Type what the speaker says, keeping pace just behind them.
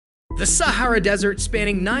The Sahara Desert,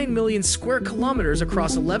 spanning 9 million square kilometers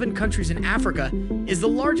across 11 countries in Africa, is the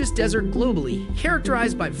largest desert globally,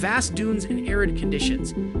 characterized by vast dunes and arid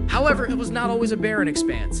conditions. However, it was not always a barren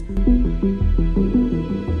expanse.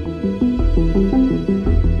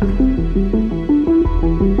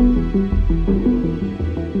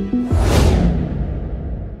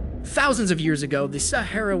 Thousands of years ago, the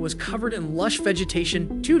Sahara was covered in lush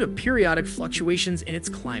vegetation due to periodic fluctuations in its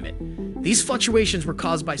climate. These fluctuations were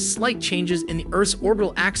caused by slight changes in the Earth's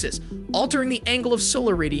orbital axis, altering the angle of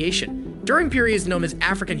solar radiation. During periods known as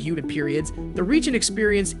African humid periods, the region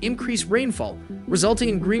experienced increased rainfall, resulting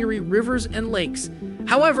in greenery, rivers, and lakes.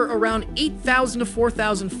 However, around 8,000 to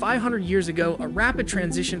 4,500 years ago, a rapid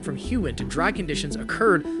transition from humid to dry conditions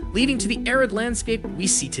occurred, leading to the arid landscape we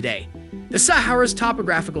see today. The Sahara's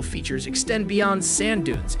topographical features extend beyond sand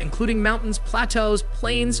dunes, including mountains, plateaus,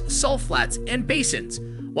 plains, salt flats, and basins.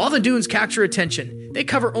 While the dunes capture attention, they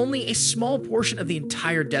cover only a small portion of the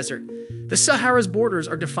entire desert. The Sahara's borders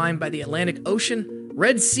are defined by the Atlantic Ocean,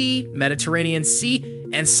 Red Sea, Mediterranean Sea,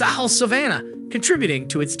 and Sahel Savanna, contributing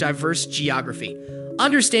to its diverse geography.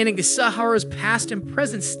 Understanding the Sahara's past and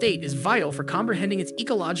present state is vital for comprehending its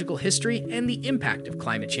ecological history and the impact of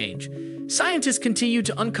climate change. Scientists continue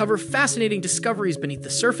to uncover fascinating discoveries beneath the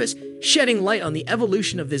surface, shedding light on the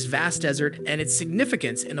evolution of this vast desert and its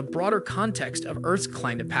significance in a broader context of Earth's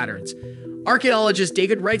climate patterns. Archaeologist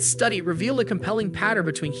David Wright's study revealed a compelling pattern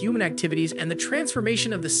between human activities and the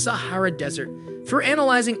transformation of the Sahara Desert. Through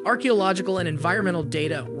analyzing archaeological and environmental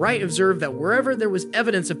data, Wright observed that wherever there was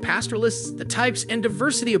evidence of pastoralists, the types and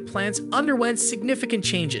diversity of plants underwent significant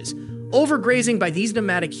changes. Overgrazing by these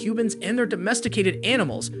nomadic humans and their domesticated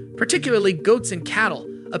animals, particularly goats and cattle,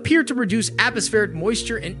 appeared to reduce atmospheric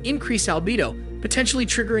moisture and increase albedo, potentially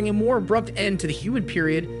triggering a more abrupt end to the humid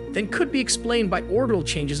period than could be explained by orbital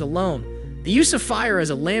changes alone. The use of fire as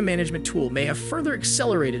a land management tool may have further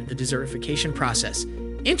accelerated the desertification process.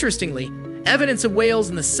 Interestingly, evidence of whales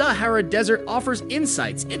in the Sahara Desert offers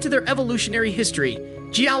insights into their evolutionary history.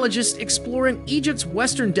 Geologists exploring Egypt's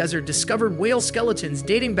western desert discovered whale skeletons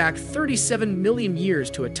dating back 37 million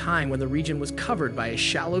years to a time when the region was covered by a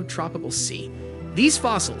shallow tropical sea. These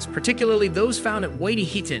fossils, particularly those found at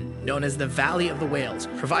𝗍𝗓𝗓𝗏, known as the Valley of the Whales,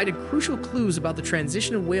 provided crucial clues about the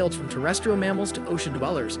transition of whales from terrestrial mammals to ocean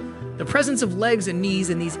dwellers. The presence of legs and knees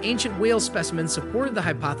in these ancient whale specimens supported the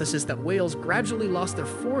hypothesis that whales gradually lost their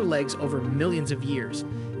forelegs over millions of years.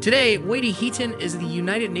 Today, 𝗍𝗓𝗓𝗏 is the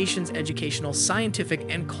United Nations Educational,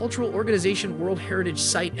 Scientific, and Cultural Organization World Heritage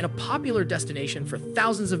Site and a popular destination for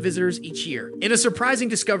thousands of visitors each year. In a surprising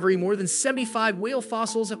discovery, more than 75 whale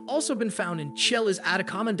fossils have also been found in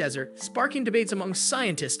𝗔𝗕𝗢𝗏𝗂𝗏 Desert, sparking debates among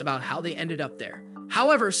scientists about how they ended up there.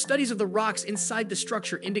 However, studies of the rocks inside the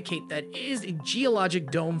structure indicate that it is a geologic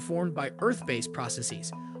dome formed by Earth-based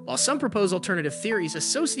processes. While some propose alternative theories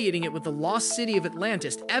associating it with the lost city of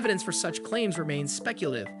Atlantis, evidence for such claims remains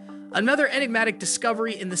speculative. Another enigmatic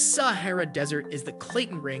discovery in the Sahara Desert is the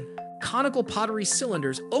Clayton Ring, conical pottery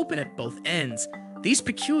cylinders open at both ends. These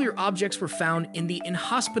peculiar objects were found in the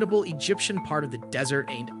inhospitable Egyptian part of the desert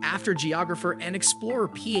named after geographer and explorer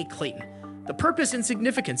P.A. Clayton. The purpose and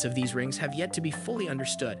significance of these rings have yet to be fully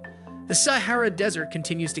understood. The Sahara Desert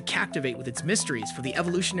continues to captivate with its mysteries, from the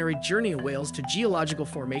evolutionary journey of whales to geological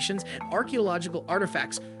formations and archaeological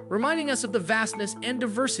artifacts, reminding us of the vastness and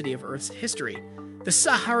diversity of Earth's history. The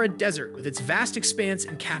Sahara Desert, with its vast expanse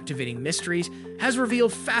and captivating mysteries, has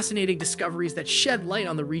revealed fascinating discoveries that shed light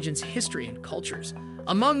on the region's history and cultures.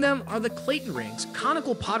 Among them are the Clayton Rings,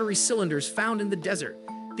 conical pottery cylinders found in the desert.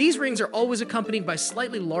 These rings are always accompanied by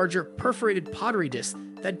slightly larger, perforated pottery discs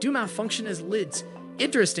that do not function as lids.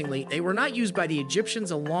 Interestingly, they were not used by the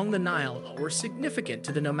Egyptians along the Nile, but were significant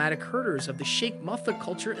to the nomadic herders of the 𝗍𝗲𝗏𝗂𝗏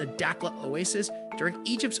culture in the Dakhla Oasis during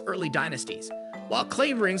Egypt's early dynasties. While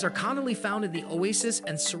Clayton rings are commonly found in the oasis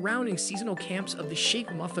and surrounding seasonal camps of the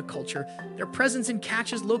𝗍𝗲𝗏𝗂𝗏 culture, their presence in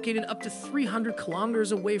caches located up to 300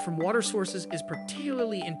 kilometers away from water sources is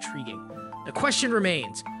particularly intriguing. The question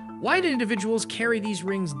remains, why did individuals carry these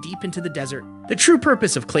rings deep into the desert? The true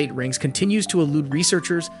purpose of Clayton rings continues to elude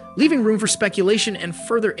researchers, leaving room for speculation and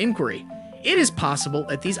further inquiry. It is possible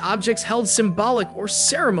that these objects held symbolic or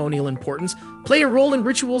ceremonial importance, play a role in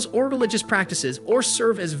rituals or religious practices, or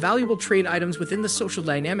serve as valuable trade items within the social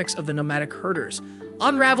dynamics of the nomadic herders.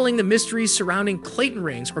 Unraveling the mysteries surrounding Clayton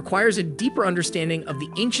rings requires a deeper understanding of the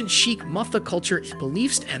ancient 𝗍𝗲𝗏𝗂𝗏 culture,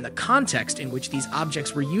 beliefs, and the context in which these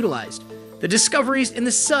objects were utilized. The discoveries in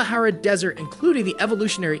the Sahara Desert, including the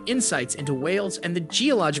evolutionary insights into whales and the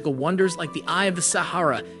geological wonders like the Eye of the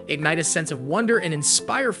Sahara, ignite a sense of wonder and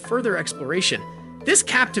inspire further exploration. This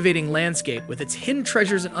captivating landscape, with its hidden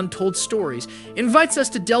treasures and untold stories, invites us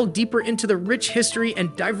to delve deeper into the rich history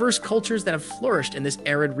and diverse cultures that have flourished in this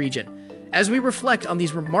arid region. As we reflect on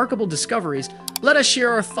these remarkable discoveries, let us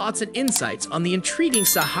share our thoughts and insights on the intriguing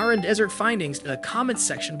Sahara Desert findings in the comments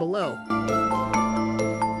section below.